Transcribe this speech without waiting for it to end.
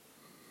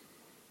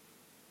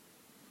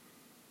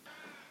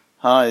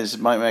Hi, this is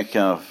Mike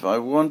Metcalf. I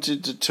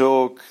wanted to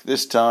talk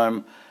this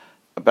time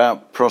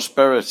about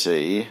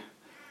prosperity,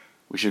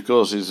 which of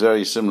course is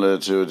very similar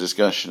to a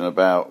discussion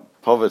about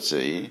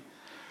poverty.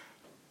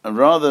 And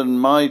rather than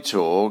my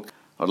talk,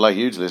 I'd like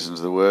you to listen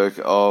to the work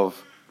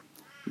of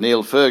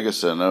Neil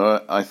Ferguson,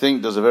 who I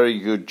think does a very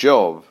good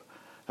job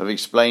of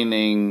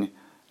explaining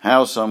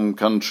how some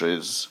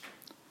countries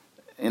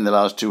in the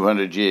last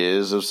 200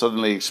 years have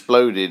suddenly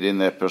exploded in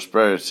their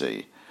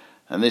prosperity.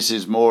 And this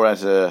is more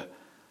at a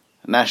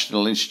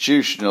national,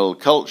 institutional,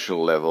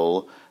 cultural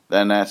level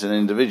than at an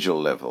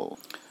individual level.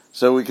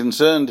 So we're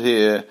concerned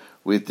here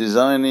with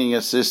designing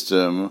a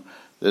system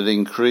that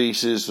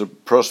increases the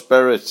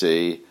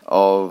prosperity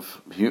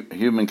of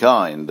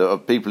humankind,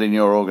 of people in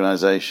your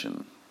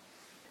organization.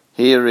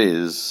 Here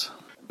is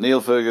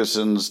Neil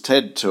Ferguson's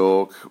TED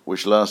Talk,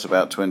 which lasts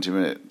about 20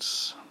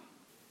 minutes.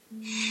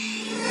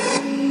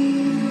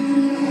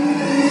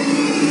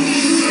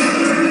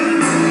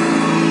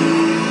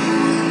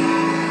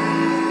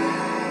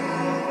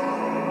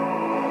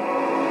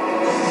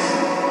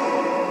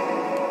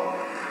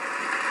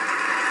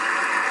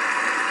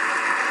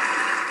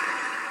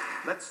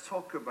 Let's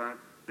talk about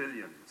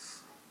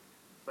billions.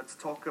 Let's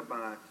talk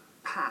about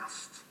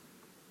past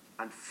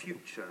and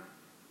future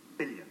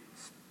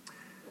billions.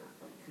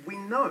 We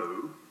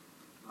know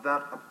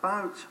that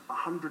about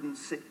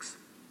 106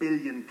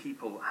 billion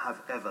people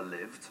have ever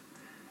lived,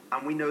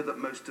 and we know that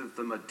most of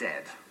them are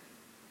dead.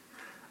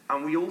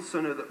 And we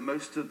also know that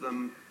most of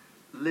them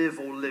live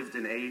or lived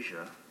in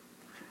Asia,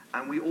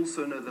 and we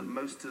also know that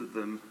most of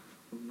them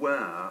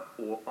were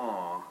or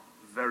are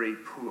very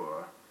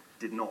poor,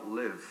 did not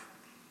live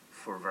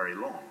for very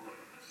long.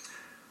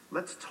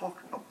 Let's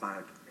talk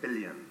about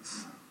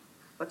billions.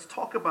 Let's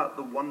talk about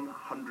the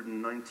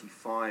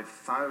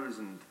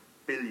 $195,000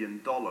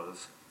 billion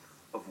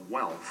of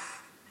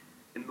wealth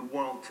in the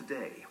world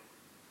today.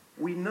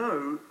 We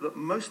know that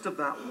most of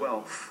that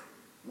wealth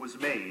was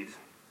made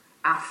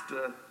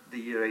after the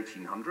year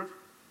 1800,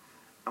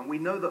 and we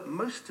know that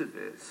most of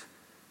it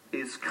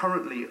is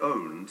currently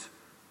owned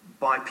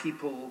by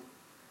people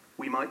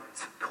we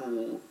might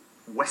call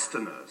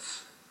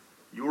Westerners.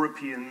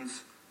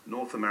 Europeans,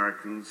 North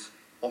Americans,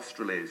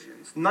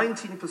 Australasians.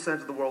 19%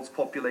 of the world's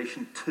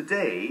population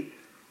today,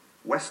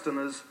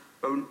 Westerners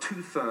own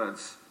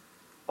 2/3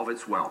 of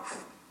its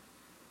wealth.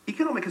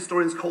 Economic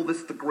historians call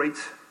this the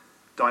Great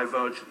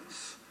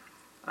Divergence.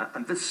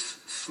 And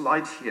this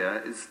slide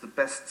here is the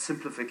best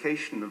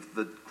simplification of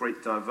the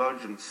Great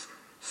Divergence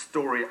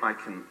story I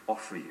can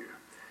offer you.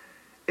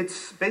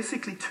 It's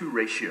basically two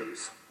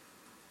ratios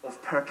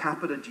of per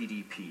capita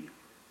GDP,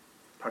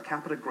 per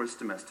capita gross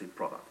domestic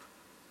product.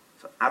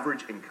 So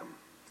average income.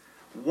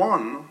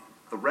 One,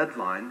 the red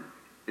line,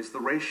 is the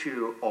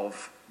ratio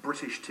of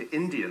British to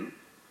Indian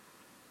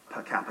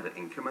per capita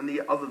income, and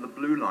the other, the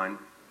blue line,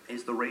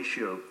 is the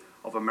ratio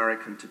of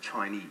American to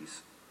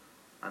Chinese.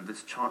 And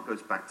this chart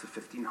goes back to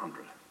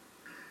 1500.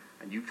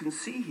 And you can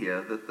see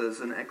here that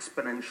there's an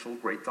exponential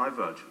great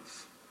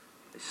divergence.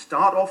 They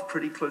start off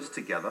pretty close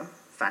together.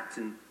 In fact,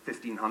 in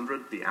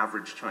 1500, the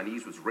average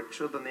Chinese was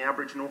richer than the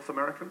average North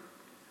American.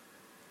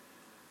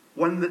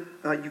 When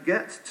you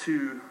get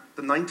to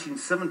the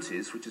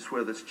 1970s, which is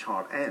where this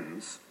chart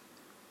ends,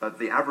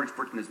 the average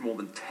Briton is more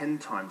than 10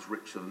 times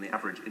richer than the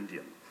average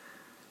Indian.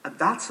 And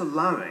that's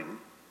allowing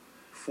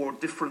for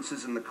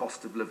differences in the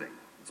cost of living.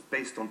 It's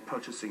based on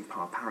purchasing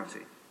power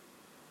parity.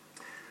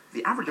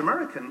 The average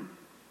American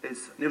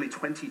is nearly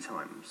 20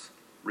 times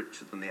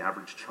richer than the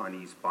average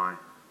Chinese by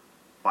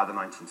the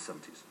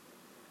 1970s.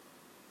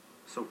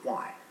 So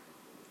why?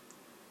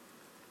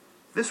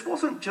 This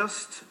wasn't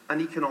just an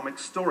economic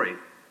story.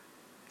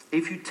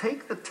 If you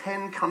take the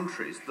 10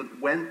 countries that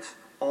went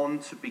on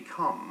to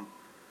become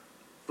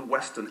the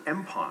Western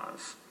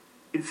empires,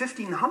 in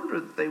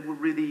 1500 they were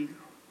really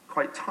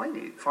quite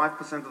tiny.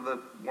 5% of the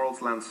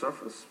world's land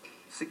surface,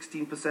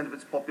 16% of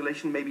its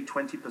population, maybe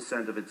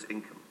 20% of its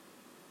income.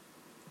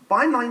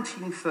 By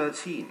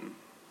 1913,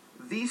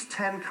 these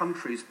 10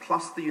 countries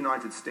plus the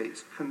United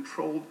States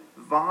controlled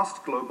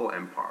vast global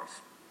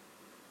empires.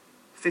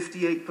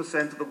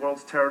 58% of the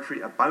world's territory,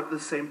 about the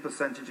same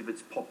percentage of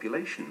its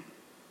population,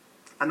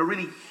 and a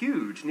really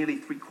huge, nearly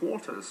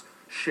 3/4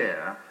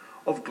 share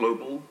of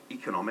global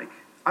economic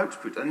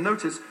output. And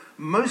notice,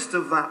 most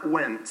of that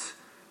went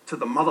to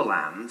the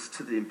motherlands,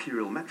 to the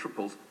imperial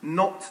metropoles,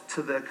 not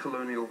to their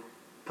colonial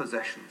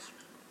possessions.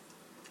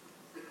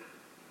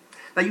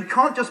 Now, you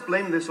can't just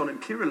blame this on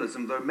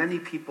imperialism, though many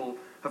people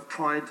have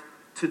tried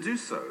to do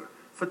so,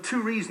 for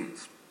two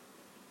reasons.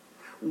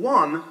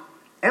 One,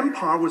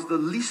 empire was the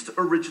least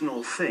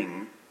original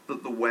thing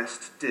that the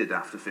West did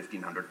after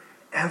 1500.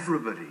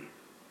 Everybody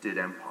did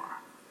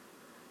empire.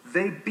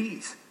 They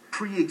beat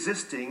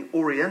pre-existing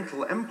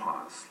Oriental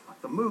empires,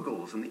 like the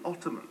Mughals and the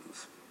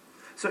Ottomans.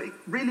 So it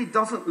really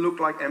doesn't look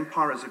like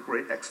empire is a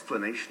great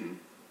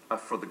explanation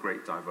for the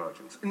Great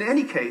Divergence. In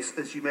any case,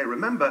 as you may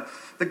remember,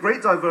 the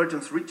Great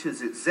Divergence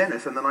reaches its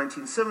zenith in the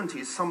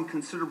 1970s, some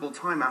considerable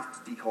time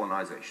after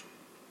decolonization.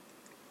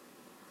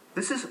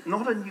 This is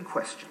not a new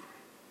question.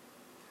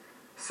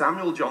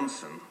 Samuel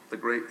Johnson, the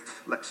great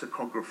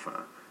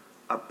lexicographer,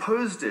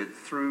 posed it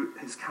through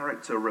his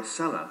character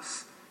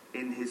Rasselas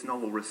in his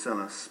novel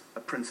Rasselas,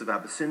 A Prince of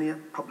Abyssinia,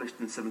 published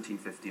in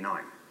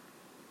 1759.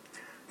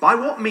 By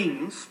what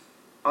means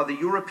are the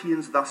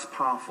Europeans thus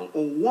powerful,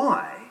 or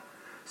why,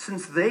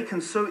 since they can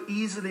so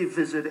easily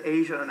visit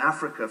Asia and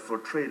Africa for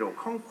trade or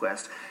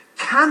conquest,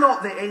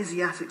 cannot the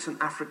Asiatics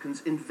and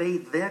Africans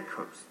invade their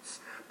coasts,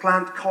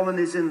 plant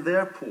colonies in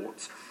their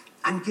ports,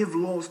 and give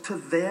laws to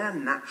their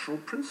natural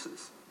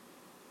princes?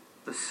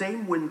 The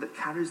same wind that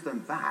carries them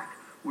back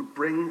would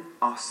bring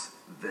us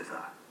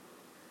thither.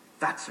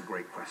 That's a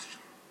great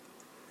question.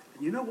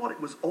 And you know what? It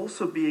was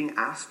also being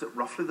asked at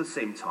roughly the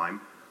same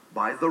time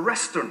by the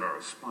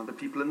Westerners, by the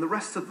people in the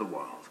rest of the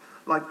world,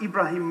 like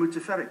Ibrahim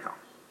Mutafarrika,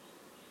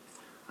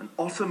 an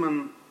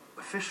Ottoman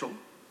official,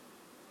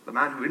 the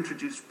man who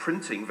introduced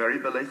printing very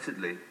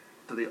belatedly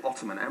to the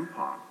Ottoman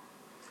Empire,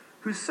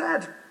 who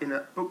said in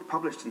a book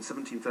published in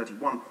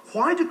 1731,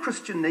 "Why do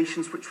Christian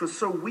nations, which were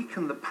so weak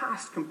in the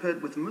past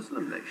compared with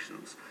Muslim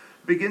nations,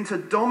 begin to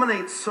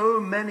dominate so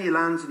many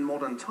lands in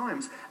modern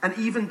times and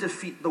even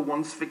defeat the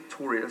once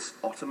victorious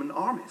Ottoman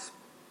armies?"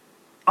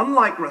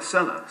 Unlike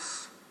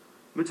Rasselas,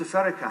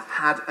 Mutafarrika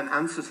had an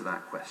answer to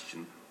that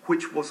question,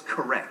 which was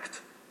correct.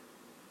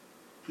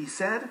 He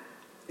said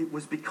it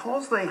was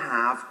because they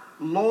have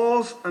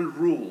laws and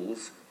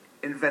rules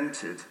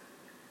invented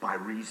by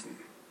reason.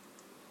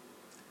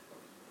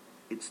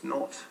 It's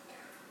not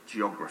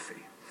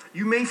geography.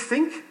 You may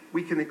think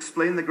we can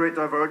explain the Great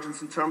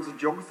Divergence in terms of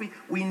geography.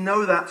 We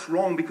know that's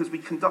wrong because we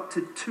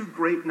conducted two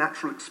great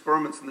natural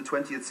experiments in the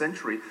 20th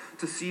century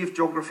to see if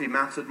geography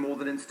mattered more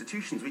than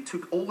institutions. We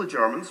took all the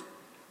Germans,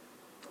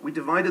 we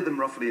divided them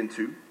roughly in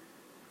two,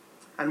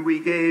 and we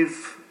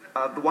gave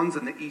the ones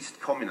in the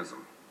East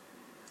communism.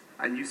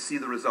 And you see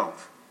the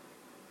result.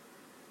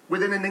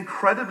 Within an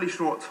incredibly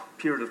short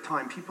period of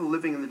time, people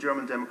living in the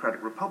German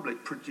Democratic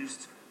Republic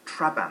produced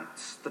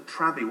Trabants, the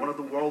Trabi, one of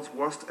the world's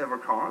worst ever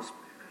cars,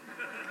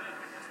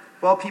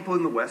 while people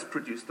in the West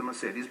produced the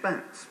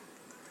Mercedes-Benz.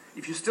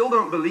 If you still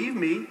don't believe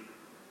me,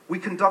 we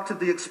conducted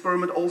the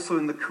experiment also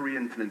in the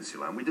Korean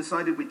peninsula, and we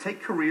decided we'd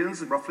take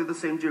Koreans in roughly the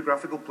same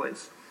geographical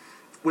place,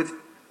 with,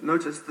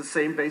 notice, the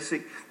same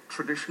basic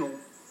traditional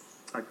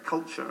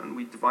culture, and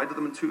we divided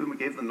them in two, and we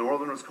gave the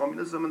Northerners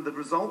communism, and the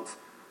result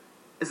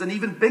is an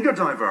even bigger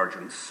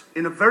divergence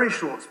in a very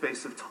short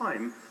space of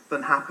time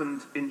than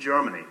happened in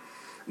Germany.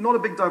 Not a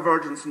big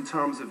divergence in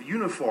terms of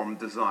uniform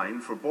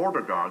design for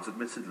border guards,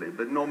 admittedly,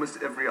 but in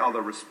almost every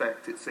other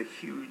respect, it's a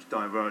huge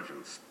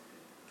divergence.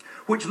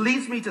 Which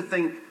leads me to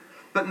think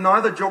that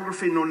neither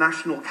geography nor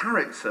national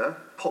character,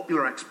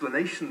 popular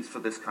explanations for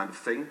this kind of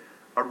thing,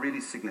 are really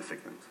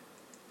significant.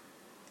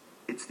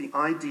 It's the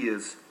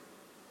ideas,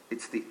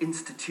 it's the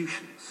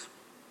institutions.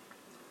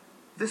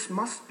 This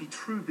must be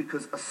true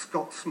because a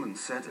Scotsman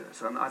said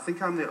it, and I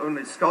think I'm the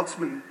only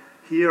Scotsman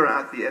here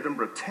at the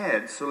Edinburgh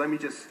TED, so let me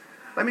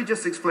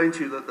just explain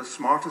to you that the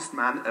smartest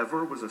man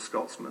ever was a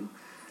Scotsman.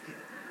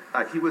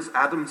 He was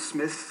Adam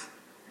Smith,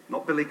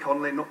 not Billy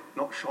Connolly,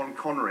 not Sean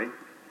Connery,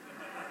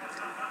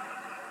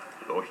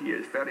 though he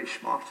is very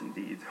smart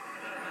indeed.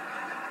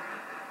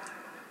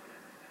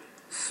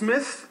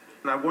 Smith,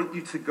 and I want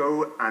you to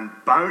go and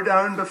bow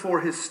down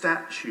before his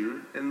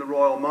statue in the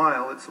Royal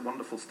Mile. It's a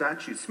wonderful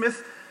statue.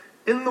 Smith,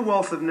 in The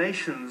Wealth of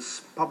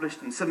Nations, published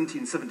in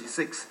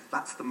 1776,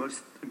 that's the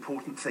most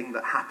important thing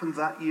that happened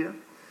that year.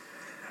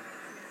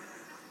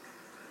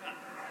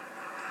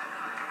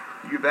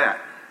 You bet.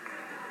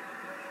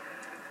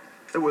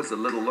 There was a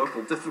little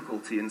local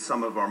difficulty in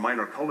some of our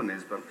minor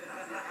colonies, but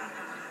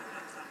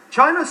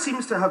China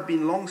seems to have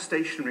been long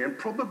stationary and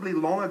probably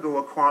long ago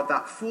acquired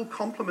that full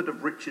complement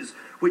of riches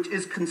which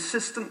is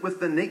consistent with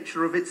the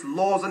nature of its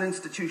laws and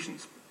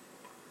institutions.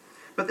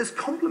 But this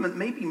complement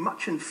may be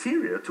much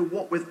inferior to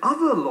what with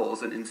other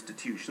laws and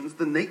institutions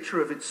the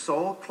nature of its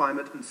soil,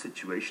 climate, and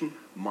situation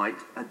might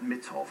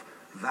admit of.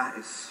 That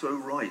is so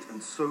right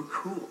and so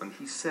cool, and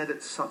he said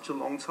it such a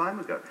long time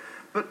ago.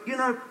 But, you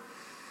know,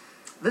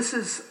 this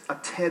is a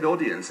TED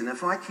audience, and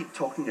if I keep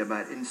talking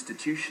about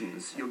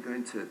institutions, you're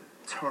going to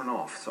turn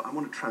off. So I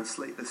want to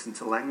translate this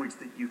into language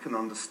that you can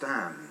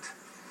understand.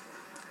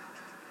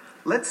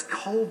 Let's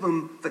call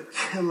them the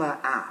killer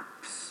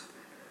apps.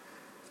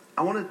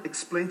 I want to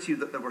explain to you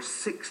that there were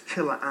 6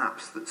 killer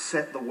apps that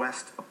set the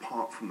West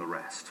apart from the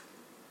rest.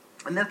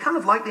 And they're kind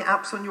of like the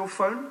apps on your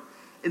phone,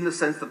 in the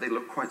sense that they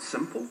look quite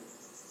simple.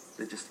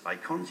 They're just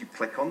icons, you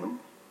click on them.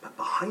 But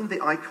behind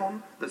the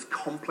icon, there's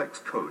complex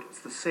code. It's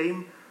the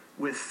same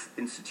with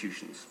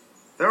institutions.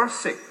 There are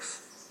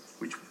 6,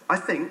 which I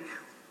think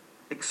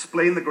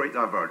explain the Great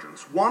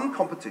Divergence. 1,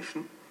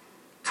 competition.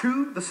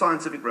 2, the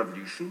scientific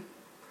revolution.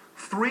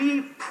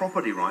 3,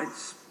 property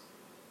rights.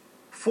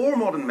 4,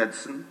 modern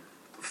medicine.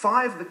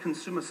 5, the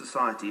consumer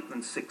society.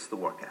 And 6, the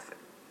work ethic.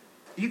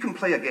 You can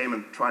play a game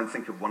and try and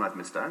think of one I've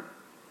missed out,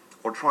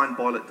 or try and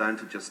boil it down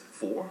to just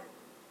 4,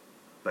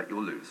 but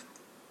you'll lose.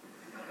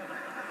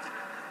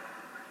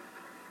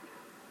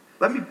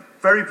 Let me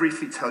very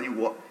briefly tell you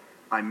what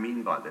I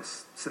mean by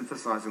this,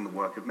 synthesizing the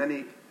work of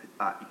many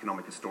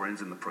economic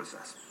historians in the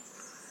process.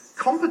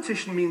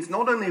 Competition means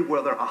not only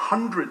were there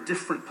 100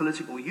 different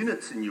political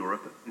units in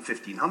Europe in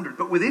 1500,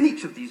 but within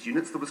each of these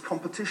units there was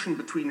competition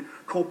between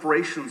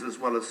corporations as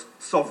well as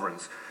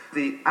sovereigns.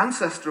 The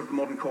ancestor of the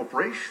modern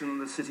corporation,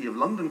 the City of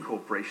London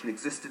Corporation,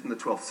 existed in the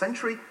 12th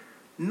century.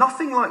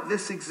 Nothing like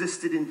this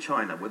existed in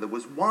China, where there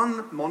was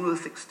one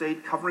monolithic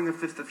state covering a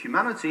fifth of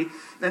humanity,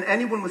 and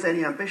anyone with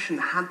any ambition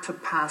had to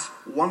pass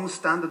one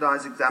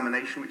standardized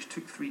examination, which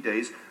took 3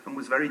 days and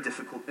was very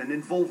difficult and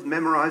involved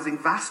memorizing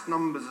vast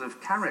numbers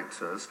of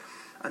characters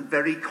and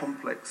very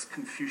complex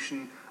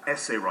Confucian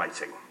essay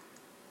writing.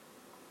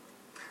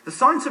 The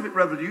scientific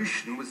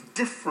revolution was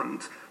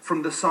different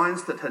from the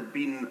science that had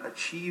been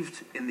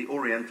achieved in the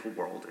Oriental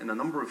world in a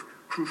number of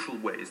crucial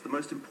ways, the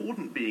most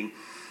important being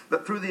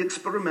that through the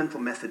experimental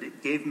method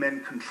it gave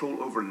men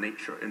control over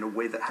nature in a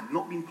way that had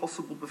not been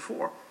possible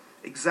before.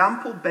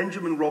 Example,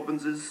 Benjamin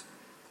Robbins's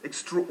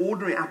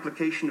extraordinary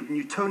application of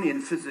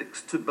Newtonian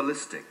physics to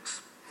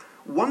ballistics.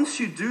 Once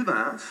you do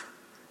that,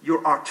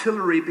 your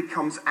artillery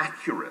becomes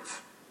accurate.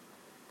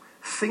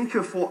 Think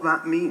of what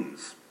that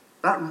means.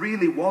 That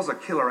really was a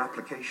killer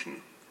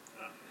application.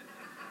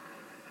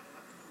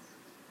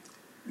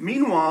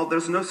 Meanwhile,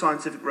 there's no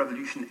scientific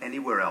revolution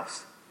anywhere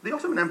else. The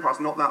Ottoman Empire is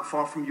not that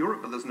far from Europe,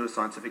 but there's no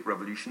scientific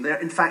revolution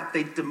there. In fact,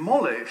 they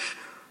demolish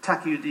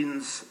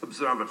Taqiyuddin's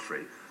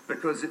observatory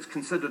because it's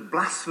considered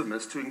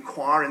blasphemous to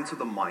inquire into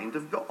the mind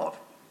of God.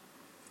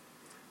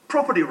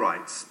 Property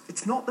rights.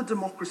 It's not the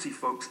democracy,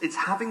 folks. It's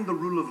having the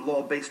rule of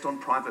law based on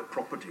private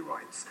property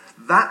rights.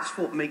 That's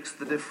what makes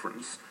the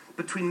difference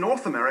between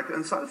North America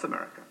and South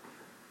America.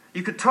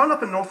 You could turn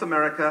up in North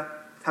America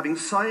having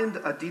signed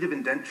a deed of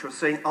indenture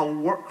saying, I'll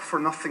work for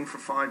nothing for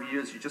 5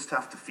 years, you just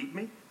have to feed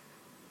me.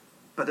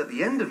 But at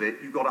the end of it,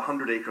 you've got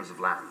 100 acres of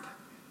land.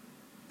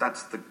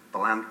 That's the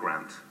land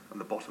grant on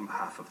the bottom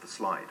half of the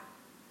slide.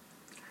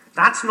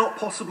 That's not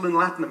possible in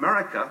Latin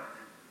America,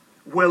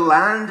 where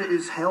land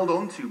is held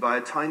onto by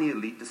a tiny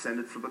elite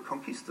descended from the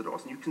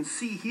conquistadors. And you can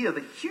see here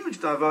the huge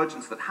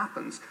divergence that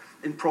happens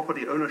in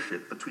property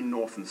ownership between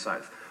North and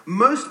South.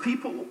 Most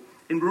people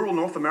in rural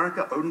North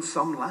America owned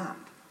some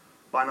land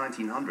by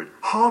 1900.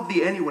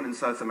 Hardly anyone in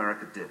South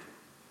America did.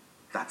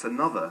 That's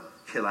another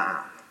killer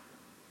app.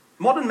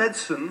 Modern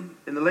medicine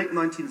in the late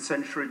 19th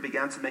century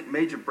began to make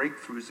major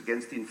breakthroughs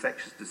against the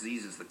infectious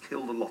diseases that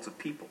killed a lot of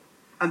people.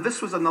 And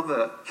this was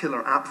another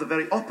killer app, the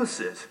very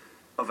opposite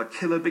of a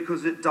killer,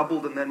 because it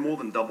doubled and then more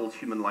than doubled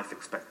human life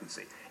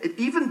expectancy. It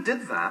even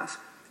did that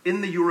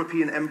in the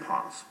European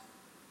empires.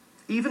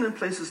 Even in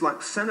places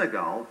like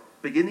Senegal,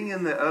 beginning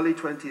in the early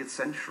 20th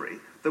century,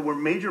 there were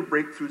major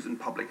breakthroughs in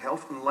public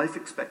health and life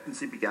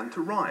expectancy began to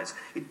rise.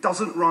 It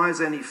doesn't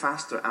rise any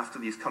faster after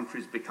these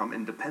countries become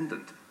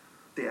independent.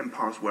 The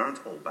empires weren't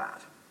all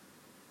bad.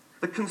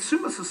 The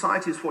consumer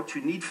society is what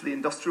you need for the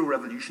Industrial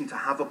Revolution to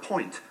have a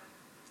point.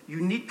 You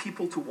need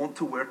people to want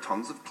to wear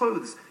tons of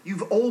clothes.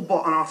 You've all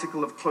bought an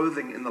article of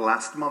clothing in the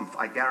last month,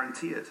 I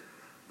guarantee it.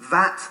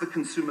 That's the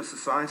consumer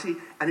society,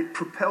 and it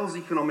propels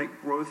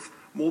economic growth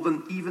more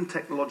than even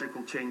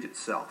technological change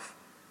itself.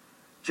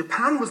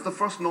 Japan was the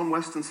first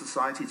non-Western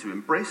society to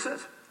embrace it.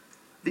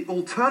 The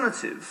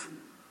alternative,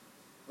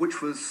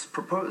 which was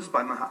proposed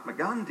by Mahatma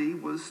Gandhi,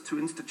 was to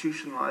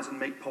institutionalize and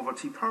make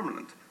poverty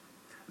permanent.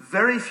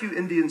 Very few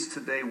Indians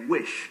today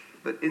wish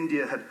that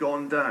India had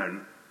gone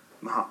down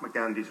Mahatma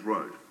Gandhi's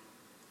road.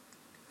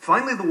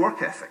 Finally, the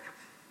work ethic.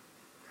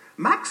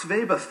 Max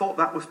Weber thought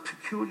that was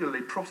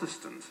peculiarly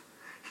Protestant.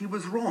 He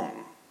was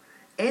wrong.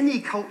 Any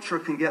culture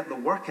can get the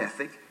work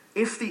ethic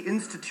if the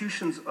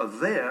institutions are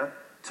there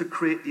to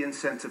create the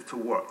incentive to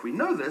work. We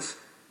know this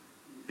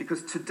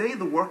because today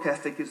the work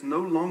ethic is no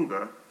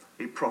longer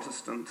a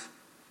Protestant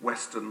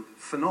Western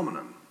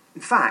phenomenon.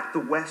 In fact, the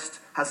West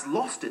has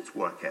lost its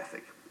work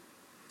ethic.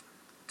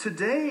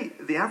 Today,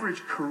 the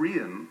average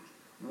Korean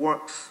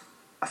works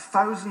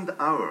 1,000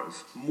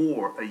 hours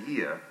more a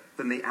year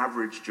than the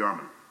average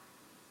German.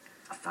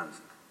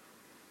 1,000.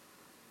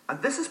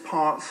 And this is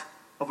part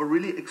of a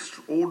really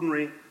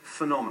extraordinary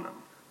phenomenon.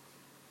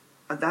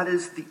 And that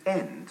is the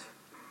end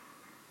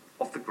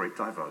of the Great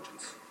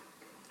Divergence.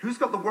 Who's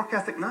got the work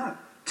ethic now?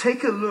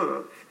 Take a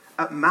look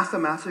at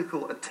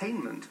mathematical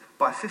attainment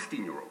by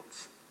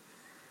 15-year-olds.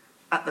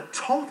 At the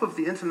top of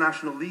the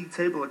international league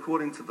table,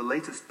 according to the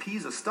latest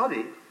PISA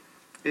study,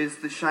 is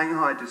the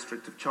Shanghai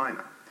district of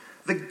China.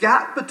 The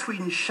gap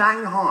between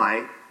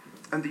Shanghai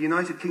and the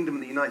United Kingdom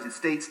and the United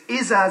States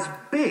is as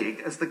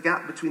big as the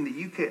gap between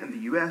the UK and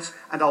the US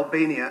and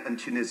Albania and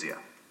Tunisia.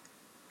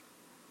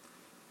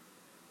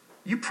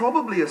 You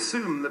probably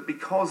assume that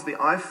because the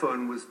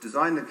iPhone was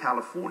designed in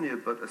California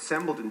but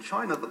assembled in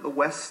China, that the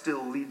West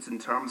still leads in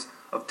terms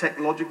of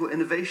technological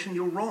innovation.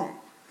 You're wrong.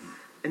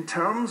 In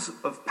terms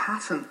of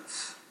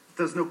patents,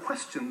 there's no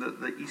question that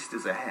the East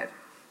is ahead.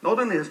 Not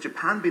only has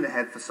Japan been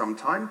ahead for some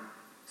time,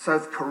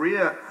 South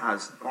Korea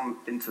has gone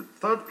into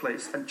third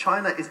place, and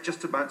China is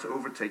just about to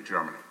overtake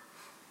Germany.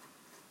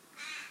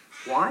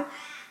 Why?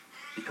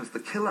 Because the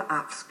killer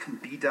apps can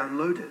be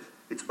downloaded.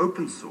 It's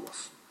open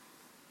source.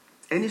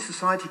 Any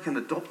society can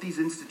adopt these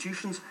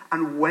institutions,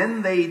 and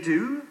when they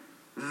do,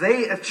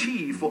 they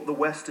achieve what the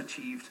West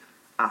achieved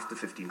after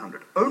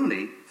 1500,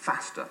 only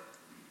faster.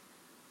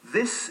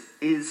 This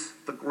is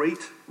the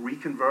great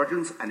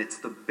reconvergence, and it's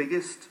the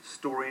biggest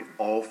story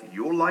of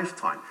your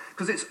lifetime,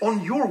 because it's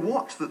on your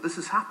watch that this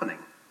is happening.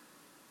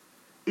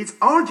 It's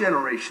our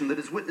generation that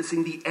is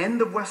witnessing the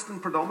end of Western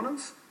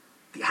predominance.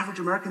 The average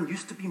American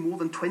used to be more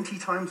than 20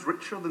 times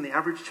richer than the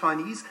average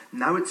Chinese.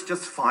 Now it's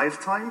just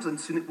 5 times, and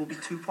soon it will be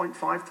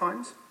 2.5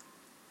 times.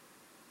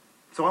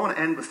 So I want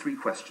to end with 3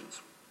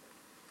 questions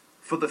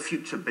for the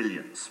future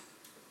billions.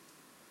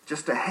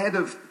 Just ahead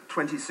of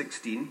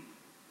 2016,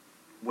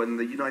 when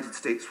the United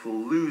States will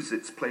lose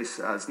its place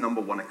as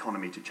 #1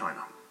 economy to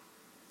China.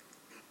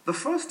 The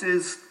first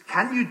is,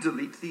 can you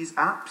delete these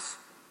apps?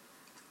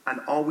 And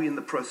are we in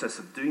the process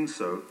of doing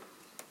so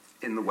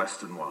in the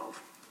Western world?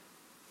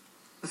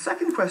 The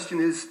second question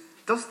is,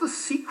 does the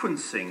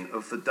sequencing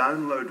of the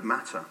download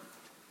matter?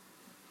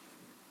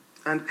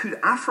 And could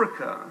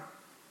Africa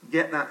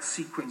get that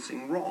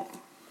sequencing wrong?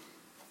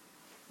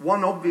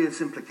 One obvious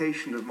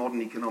implication of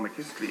modern economic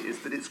history is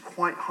that it's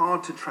quite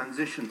hard to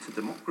transition to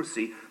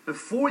democracy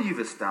before you've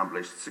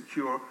established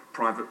secure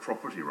private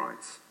property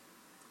rights.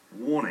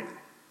 Warning,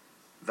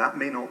 that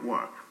may not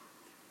work.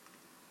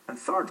 And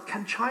third,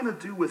 can China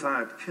do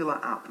without killer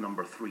app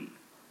number 3?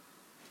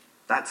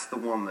 That's the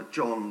one that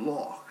John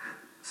Locke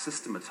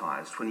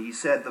systematized when he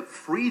said that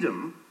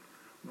freedom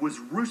was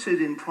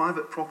rooted in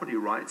private property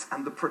rights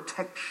and the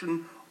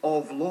protection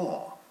of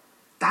law.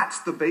 That's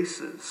the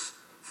basis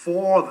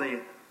for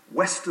the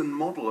Western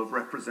model of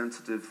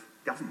representative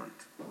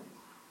government.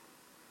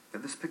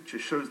 And this picture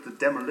shows the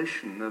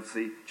demolition of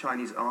the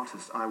Chinese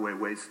artist Ai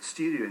Weiwei's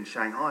studio in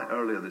Shanghai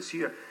earlier this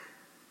year.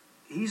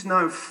 He's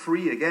now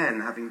free again,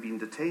 having been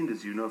detained,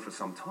 as you know, for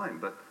some time,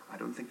 but I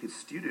don't think his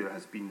studio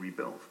has been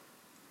rebuilt.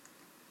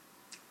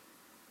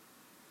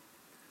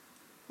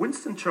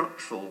 Winston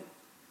Churchill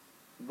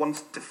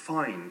once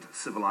defined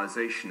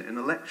civilization in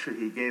a lecture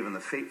he gave in the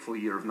fateful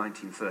year of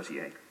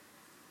 1938.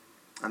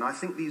 And I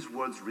think these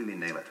words really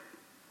nail it.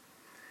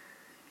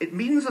 It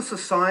means a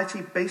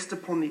society based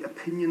upon the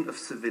opinion of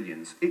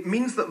civilians. It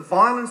means that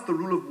violence, the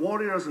rule of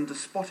warriors and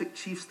despotic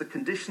chiefs, the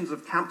conditions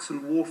of camps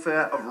and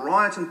warfare, of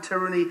riot and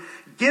tyranny,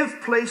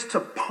 give place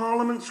to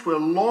parliaments where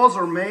laws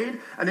are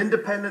made and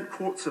independent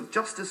courts of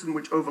justice in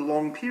which over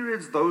long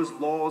periods those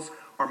laws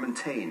are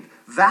maintained.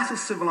 That is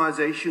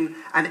civilization,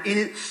 and in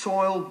its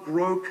soil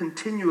grow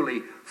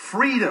continually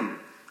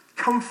freedom,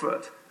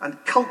 comfort,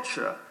 and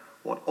culture,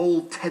 what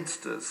old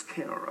Tedsters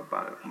care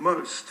about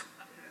most.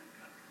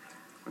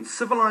 When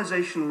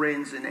civilization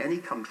reigns in any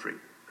country,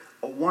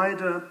 a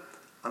wider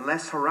and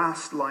less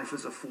harassed life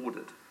is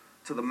afforded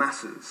to the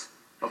masses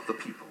of the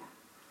people.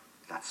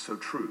 That's so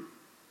true.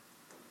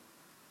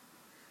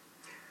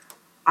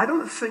 I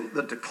don't think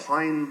the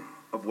decline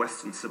of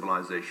Western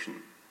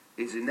civilization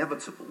is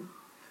inevitable,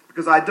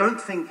 because I don't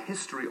think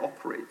history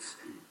operates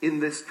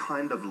in this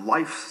kind of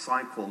life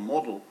cycle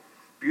model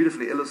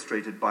beautifully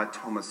illustrated by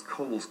Thomas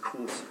Cole's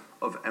course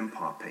of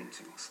empire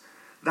paintings.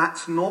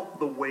 That's not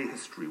the way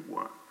history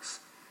works.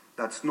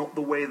 That's not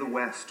the way the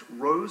West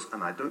rose,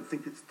 and I don't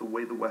think it's the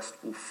way the West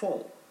will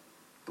fall.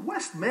 The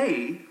West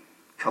may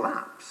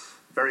collapse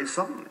very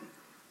suddenly.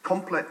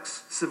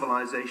 Complex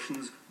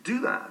civilizations do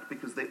that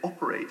because they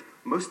operate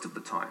most of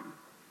the time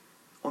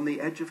on the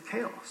edge of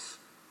chaos.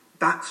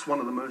 That's one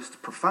of the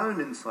most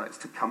profound insights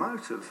to come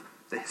out of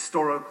the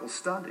historical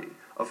study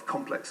of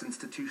complex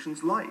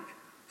institutions like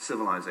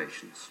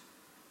civilizations.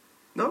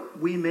 No,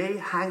 we may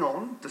hang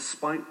on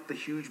despite the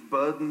huge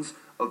burdens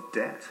of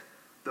debt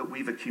that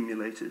we've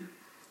accumulated,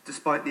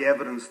 despite the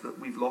evidence that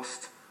we've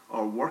lost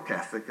our work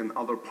ethic and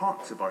other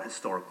parts of our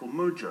historical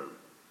mojo.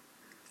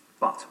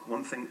 But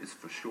one thing is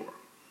for sure,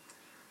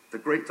 the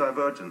Great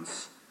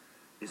Divergence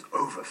is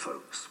over,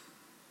 folks.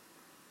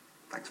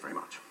 Thanks very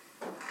much.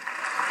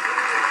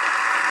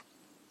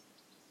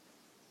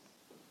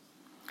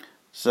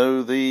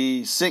 So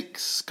the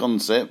 6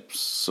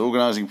 concepts,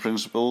 organizing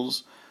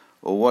principles,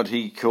 or what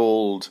he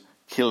called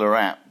killer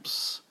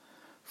apps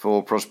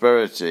for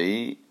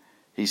prosperity,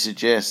 he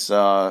suggests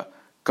are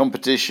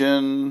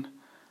competition,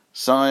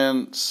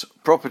 science,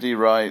 property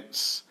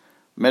rights,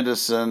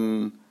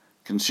 medicine,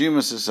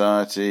 consumer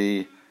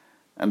society,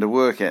 and a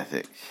work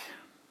ethic.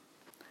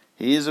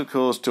 He is, of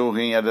course,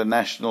 talking at a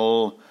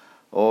national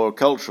or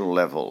cultural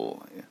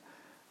level,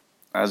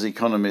 as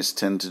economists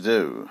tend to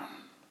do.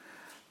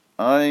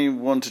 I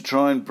want to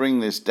try and bring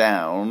this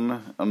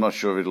down, I'm not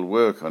sure if it'll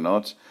work or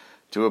not,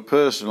 to a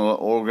personal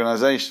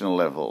organizational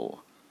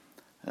level,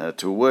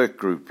 to a work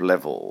group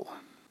level.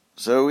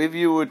 So if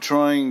you were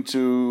trying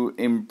to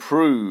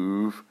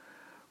improve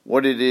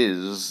what it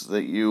is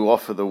that you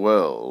offer the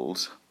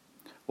world,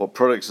 what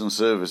products and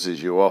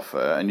services you offer,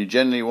 and you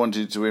generally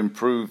wanted to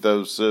improve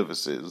those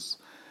services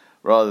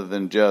rather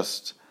than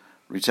just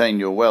retain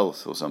your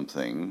wealth or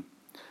something,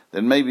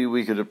 then maybe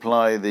we could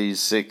apply these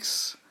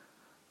 6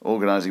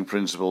 organizing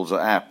principles or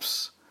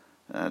apps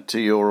to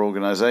your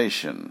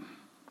organization.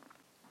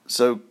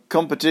 So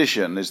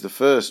competition is the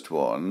first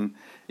one.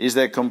 Is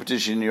there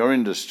competition in your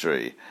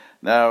industry?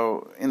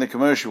 Now, in the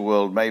commercial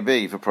world,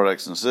 maybe for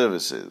products and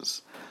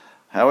services.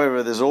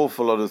 However, there's an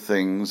awful lot of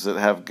things that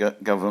have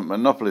government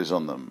monopolies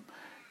on them.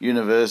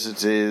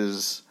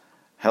 Universities,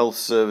 health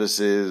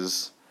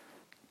services,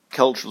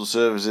 cultural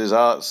services,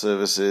 art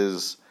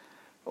services,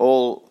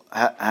 all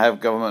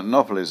have government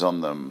monopolies on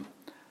them.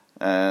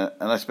 And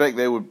I expect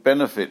they would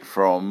benefit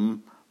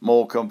from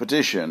more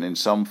competition in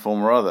some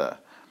form or other.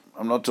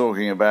 I'm not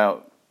talking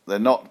about there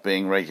not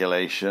being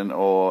regulation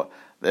or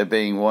there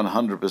being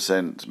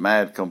 100%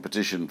 mad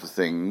competition for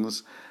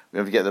things. We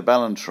have to get the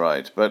balance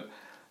right. But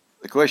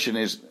the question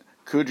is,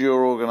 could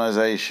your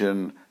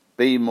organisation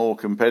be more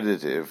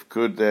competitive?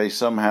 Could they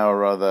somehow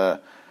or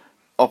other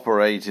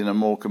operate in a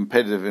more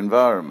competitive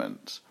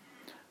environment?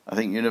 I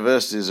think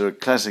universities are a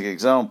classic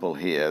example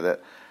here,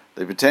 that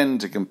they pretend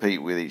to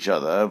compete with each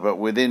other, but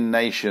within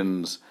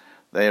nations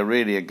they are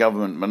really a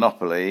government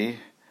monopoly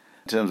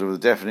in terms of the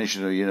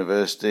definition of a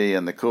university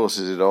and the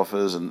courses it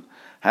offers and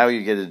how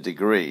you get a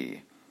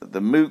degree.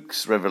 The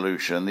MOOCs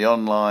revolution, the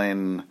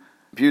online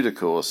computer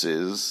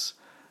courses,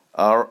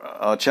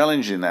 are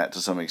challenging that to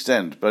some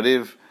extent. But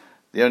if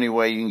the only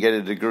way you can get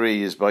a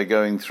degree is by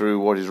going through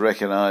what is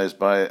recognised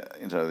by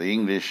the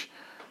English,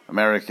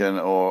 American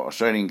or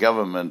Australian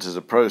government as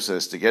a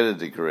process to get a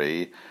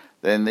degree,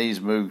 then these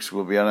MOOCs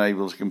will be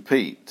unable to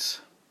compete.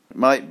 It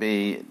might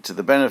be to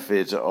the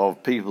benefit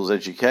of people's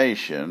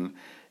education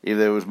if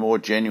there was more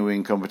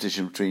genuine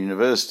competition between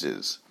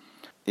universities.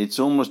 It's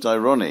almost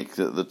ironic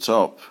that the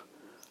top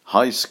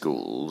high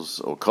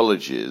schools or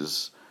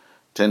colleges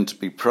tend to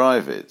be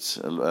private.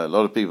 A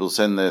lot of people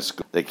send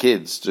their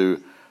kids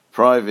to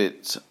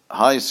private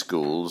high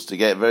schools to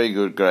get very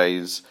good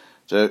grades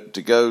to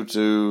go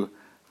to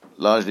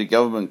largely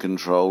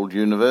government-controlled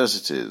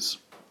universities,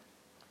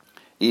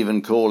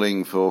 even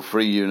calling for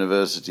free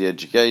university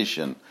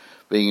education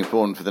being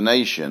important for the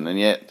nation, and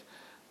yet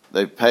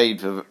they've paid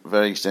for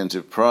very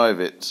extensive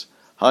private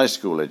high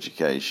school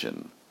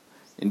education.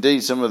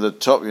 Indeed, some of the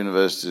top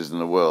universities in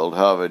the world,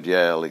 Harvard,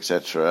 Yale,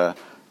 etc.,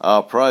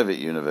 are private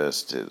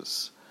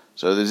universities.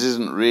 So this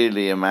isn't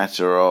really a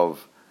matter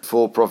of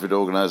for-profit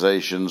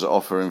organisations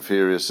offer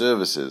inferior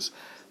services.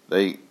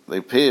 They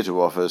appear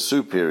to offer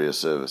superior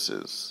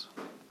services.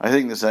 I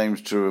think the same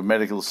is true of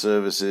medical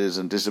services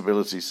and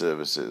disability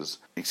services,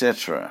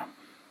 etc.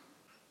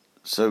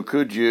 So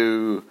could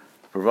you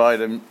provide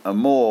a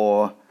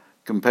more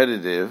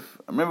competitive...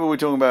 Remember, we're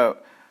talking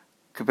about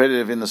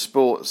competitive in the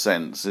sports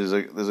sense. There's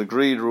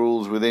agreed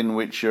rules within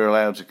which you're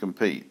allowed to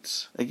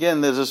compete.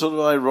 Again, there's a sort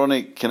of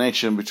ironic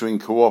connection between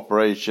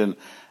cooperation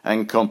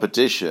and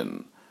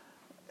competition.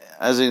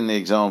 As in the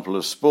example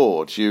of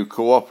sport, you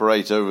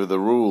cooperate over the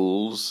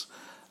rules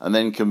and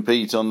then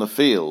compete on the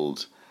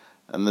field.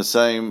 And the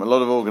same, a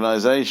lot of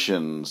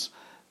organisations,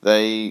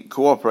 they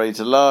cooperate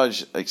to a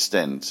large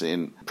extent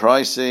in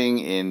pricing,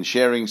 in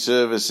sharing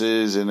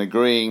services, in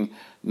agreeing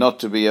not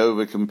to be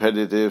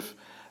over-competitive,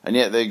 and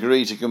yet they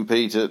agree to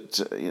compete at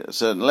a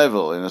certain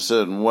level in a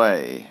certain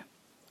way.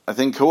 I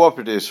think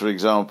cooperatives, for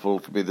example,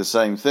 could be the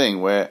same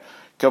thing, where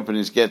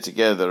companies get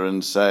together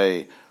and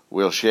say,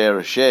 we'll share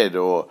a shed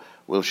or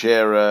we'll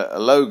share a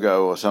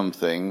logo or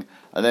something,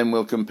 and then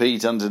we'll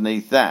compete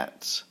underneath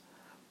that.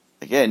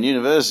 Again,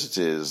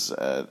 universities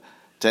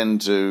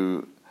tend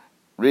to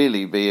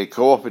really be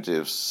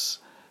cooperatives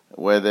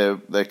where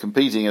they're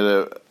competing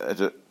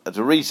at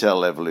a retail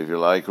level, if you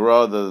like,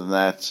 rather than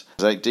at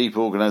a deep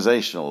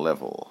organisational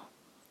level.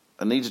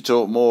 I need to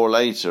talk more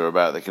later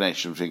about the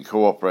connection between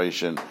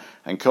cooperation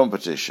and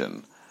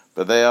competition,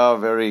 but they are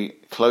very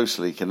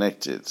closely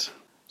connected.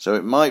 So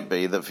it might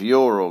be that for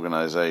your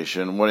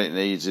organisation, what it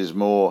needs is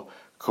more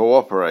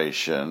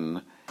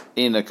cooperation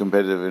in a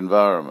competitive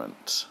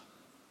environment.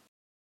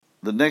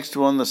 The next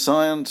one, the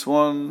science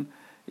one,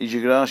 is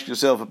you could ask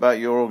yourself about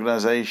your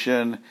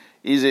organisation.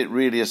 Is it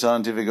really a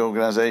scientific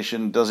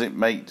organisation? Does it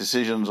make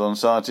decisions on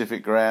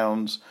scientific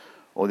grounds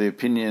or the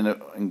opinion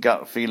and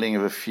gut feeling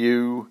of a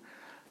few?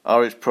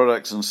 Are its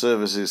products and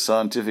services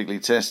scientifically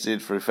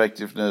tested for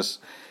effectiveness?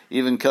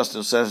 Even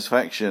customer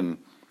satisfaction,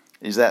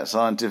 is that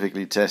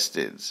scientifically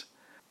tested?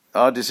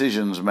 Are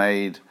decisions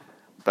made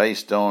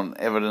based on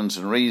evidence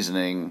and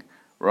reasoning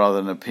rather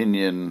than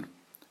opinion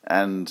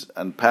and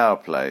power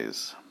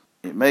plays?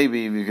 It may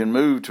be if you can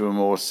move to a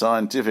more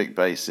scientific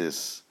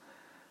basis,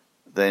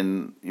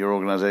 then your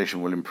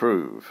organisation will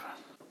improve.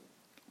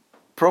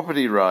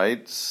 Property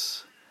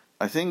rights,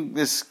 I think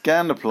this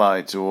can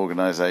apply to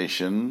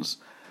organisations,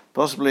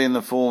 possibly in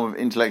the form of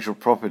intellectual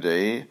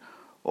property,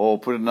 or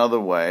put another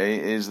way,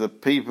 is the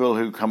people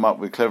who come up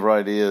with clever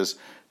ideas,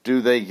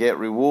 do they get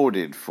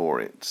rewarded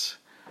for it?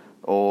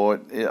 Or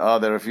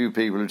are there a few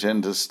people who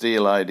tend to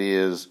steal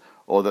ideas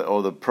or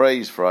the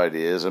praise for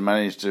ideas and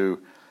manage to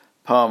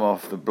palm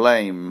off the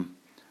blame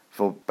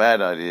for bad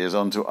ideas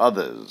onto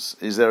others?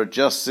 Is there a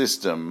just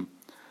system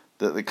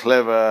that the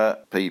clever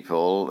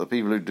people, the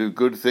people who do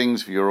good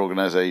things for your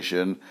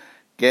organisation,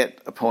 get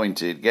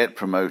appointed, get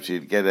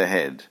promoted, get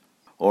ahead?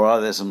 Or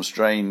are there some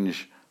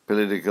strange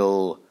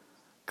political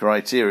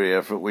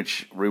criteria for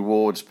which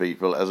rewards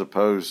people as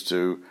opposed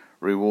to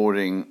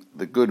rewarding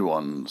the good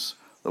ones,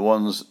 the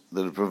ones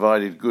that have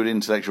provided good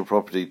intellectual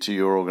property to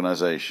your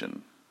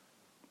organisation.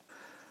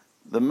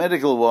 The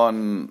medical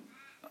one,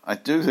 I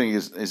do think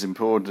is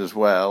important as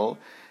well,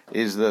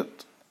 is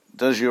that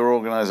does your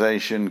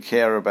organisation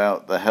care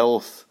about the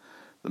health,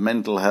 the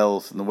mental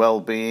health and the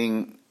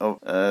well-being of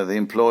the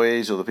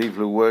employees or the people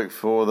who work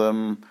for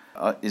them?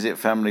 Is it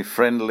family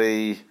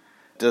friendly?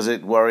 Does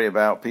it worry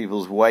about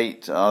people's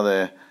weight? Are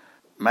there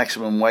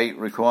maximum weight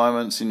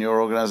requirements in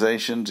your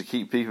organisation to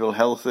keep people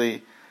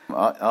healthy?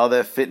 Are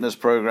there fitness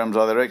programs?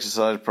 Are there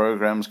exercise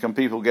programs? Can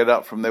people get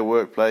up from their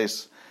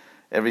workplace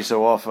every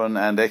so often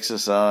and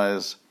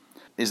exercise?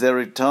 Is their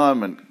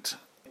retirement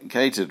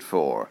catered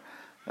for?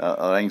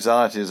 Are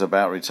anxieties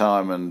about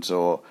retirement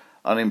or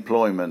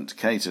unemployment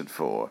catered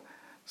for?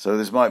 So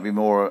this might be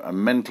more a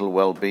mental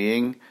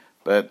well-being,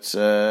 but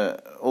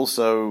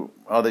also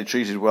are they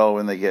treated well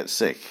when they get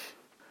sick?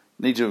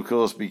 Need to, of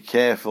course, be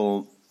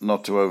careful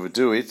not to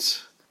overdo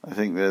it. I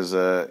think there's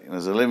a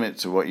limit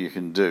to what you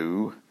can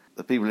do.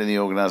 The people in the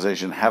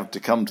organisation have to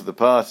come to the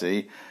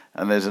party,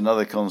 and there's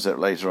another concept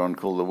later on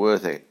called the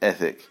work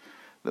ethic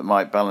that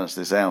might balance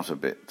this out a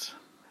bit.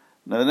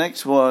 Now, the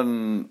next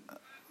one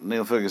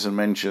Neil Ferguson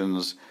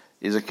mentions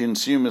is a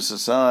consumer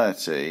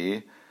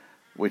society,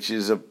 which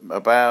is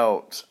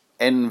about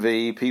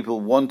envy,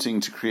 people wanting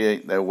to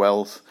create their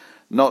wealth,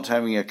 not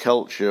having a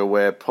culture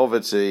where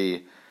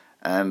poverty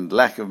and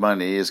lack of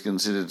money is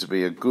considered to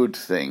be a good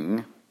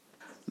thing.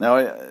 Now,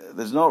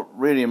 there's not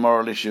really a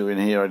moral issue in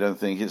here, I don't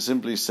think. It's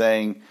simply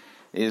saying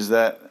is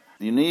that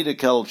you need a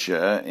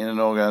culture in an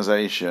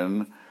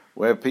organisation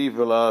where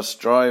people are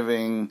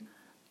striving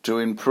to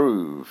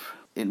improve.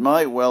 It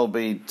might well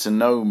be to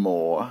know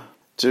more.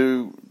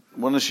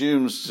 One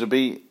assumes to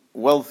be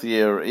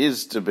wealthier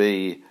is to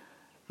be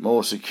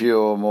more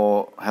secure,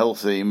 more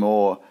healthy,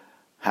 more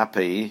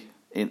happy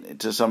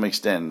to some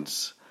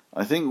extent.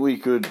 I think we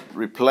could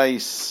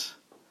replace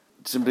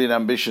simply an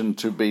ambition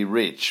to be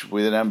rich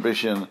with an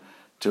ambition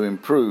to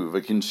improve.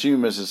 A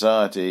consumer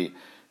society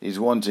is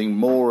wanting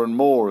more and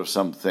more of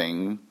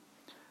something,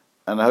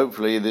 and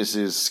hopefully this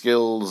is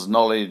skills,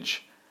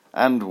 knowledge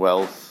and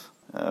wealth,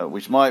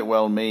 which might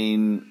well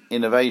mean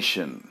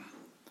innovation.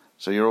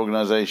 So your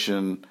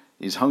organisation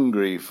is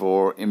hungry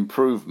for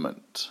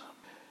improvement.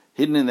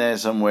 Hidden in there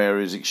somewhere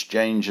is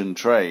exchange and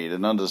trade,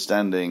 and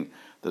understanding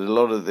that a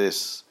lot of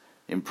this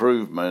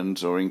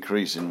improvement or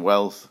increase in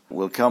wealth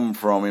will come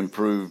from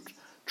improved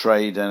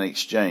trade and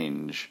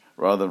exchange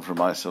rather than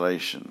from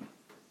isolation.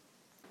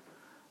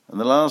 And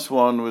the last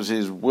one was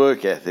his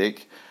work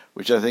ethic,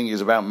 which I think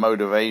is about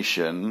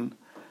motivation.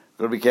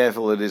 Got to be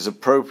careful that it's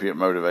appropriate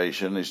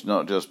motivation. It's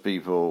not just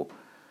people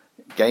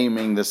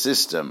gaming the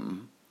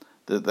system,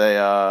 that they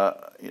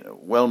are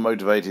well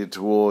motivated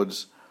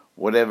towards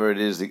whatever it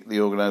is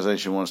the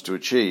organisation wants to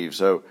achieve.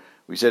 So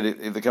we said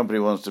if the company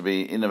wants to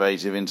be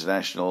innovative,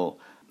 international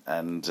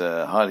and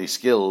highly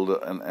skilled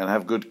and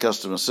have good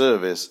customer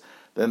service,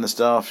 then the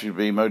staff should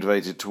be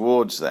motivated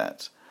towards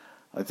that.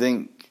 I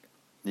think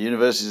the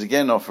universities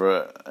again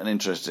offer an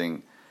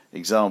interesting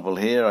example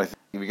here. I think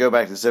if we go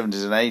back to the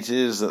 70s and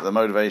 80s, that the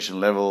motivation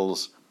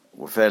levels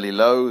were fairly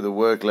low, the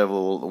work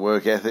level, the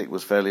work ethic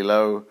was fairly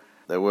low.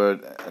 There were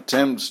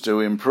attempts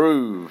to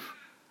improve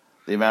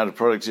the amount of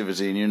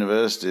productivity in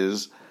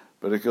universities,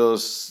 but of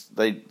course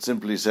they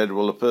simply said,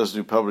 well, the person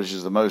who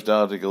publishes the most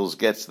articles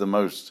gets the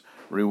most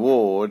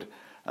reward,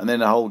 and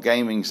then a whole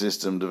gaming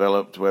system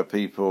developed where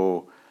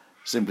people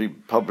simply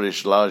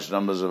publish large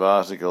numbers of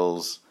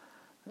articles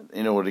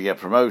in order to get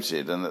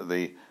promoted, and that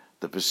the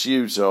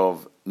pursuit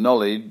of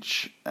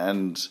knowledge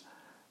and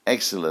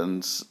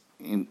excellence,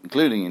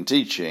 including in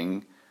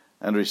teaching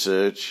and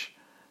research,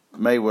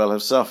 may well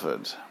have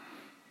suffered.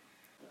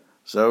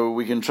 So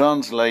we can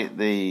translate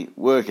the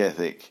work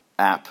ethic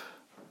app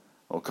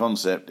or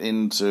concept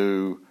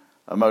into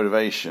a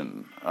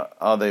motivation.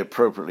 Are they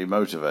appropriately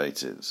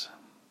motivated?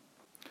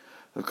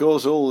 Of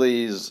course, all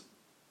these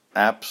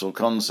apps or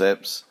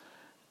concepts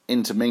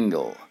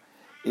intermingle.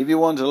 If you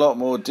want a lot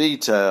more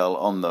detail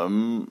on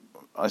them,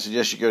 I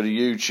suggest you go to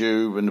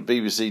YouTube and a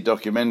BBC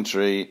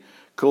documentary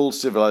called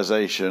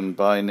Civilization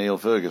by Neil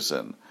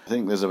Ferguson. I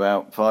think there's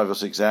about 5 or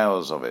 6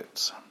 hours of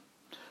it,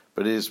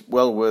 but it is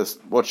well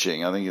worth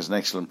watching. I think it's an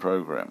excellent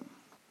programme.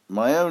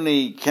 My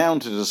only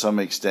counter to some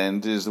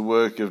extent is the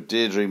work of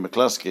Deirdre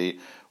McCluskey,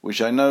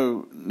 which I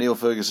know Neil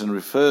Ferguson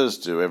refers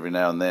to every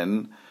now and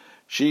then.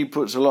 She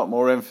puts a lot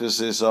more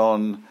emphasis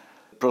on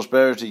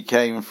prosperity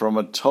came from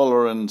a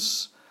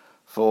tolerance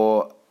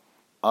for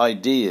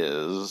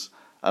ideas,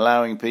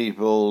 allowing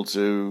people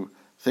to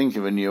think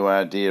of a new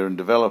idea and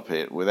develop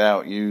it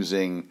without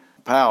using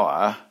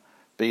power,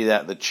 be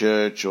that the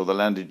church or the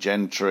landed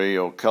gentry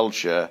or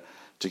culture,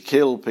 to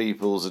kill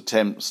people's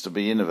attempts to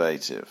be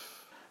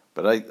innovative.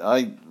 But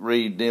I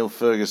read Neil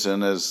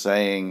Ferguson as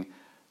saying,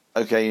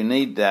 okay, you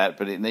need that,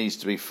 but it needs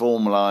to be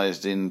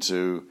formalised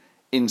into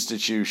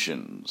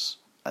institutions,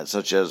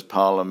 such as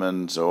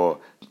Parliament or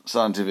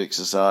scientific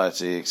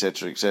society,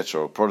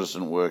 etc., or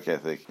Protestant work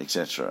ethic,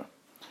 etc.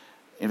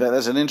 In fact,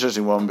 that's an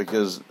interesting one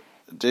because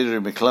Deirdre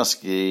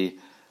McCluskey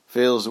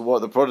feels that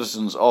what the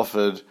Protestants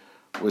offered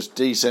was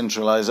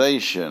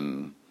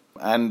decentralization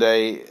and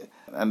a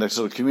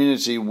sort of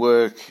community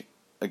work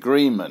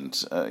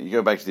agreement. You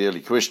go back to the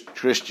early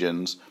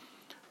Christians,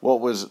 what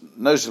was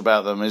noted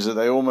about them is that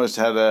they almost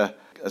had a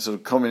sort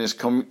of communist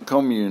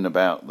commune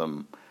about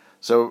them.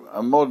 So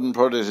a modern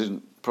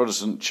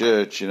Protestant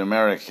church in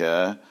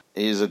America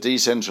is a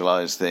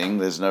decentralized thing.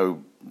 There's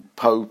no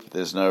Pope,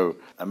 there's no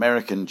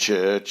American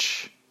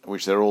church,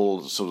 which they're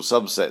all sort of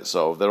subsets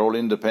of. They're all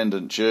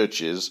independent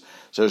churches,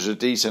 so it's a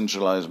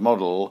decentralized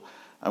model.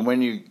 And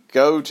when you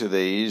go to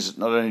these,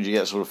 not only do you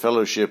get sort of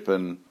fellowship,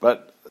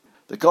 but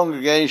the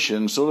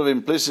congregation sort of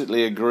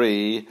implicitly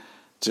agree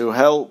to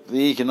help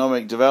the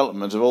economic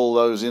development of all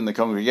those in the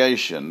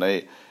congregation.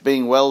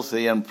 Being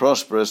wealthy and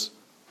prosperous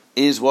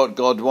is what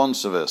God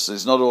wants of us.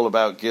 It's not all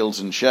about guilt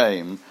and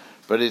shame,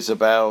 but it's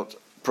about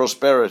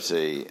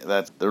prosperity,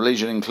 that the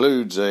religion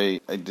includes a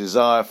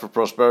desire for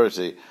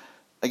prosperity.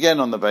 Again,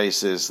 on the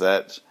basis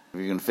that if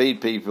you can feed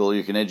people,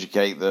 you can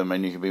educate them,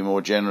 and you can be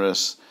more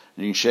generous,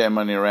 and you can share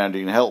money around,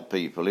 you can help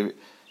people. If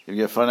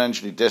you're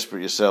financially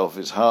desperate yourself,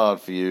 it's hard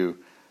for you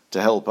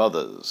to help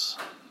others.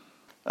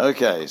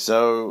 Okay,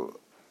 so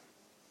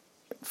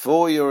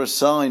for your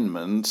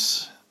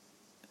assignment,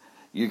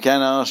 you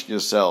can ask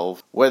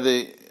yourself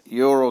whether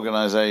your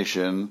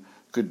organisation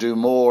could do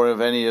more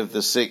of any of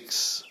the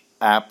 6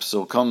 apps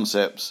or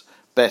concepts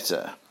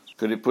better.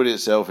 Could it put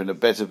itself in a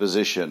better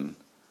position?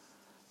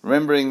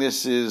 Remembering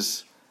this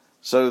is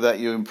so that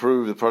you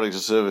improve the products or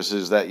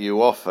services that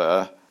you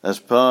offer as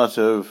part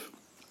of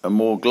a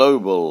more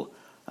global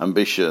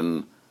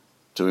ambition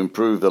to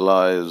improve the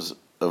lives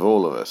of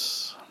all of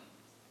us.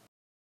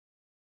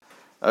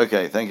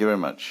 Okay, thank you very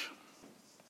much.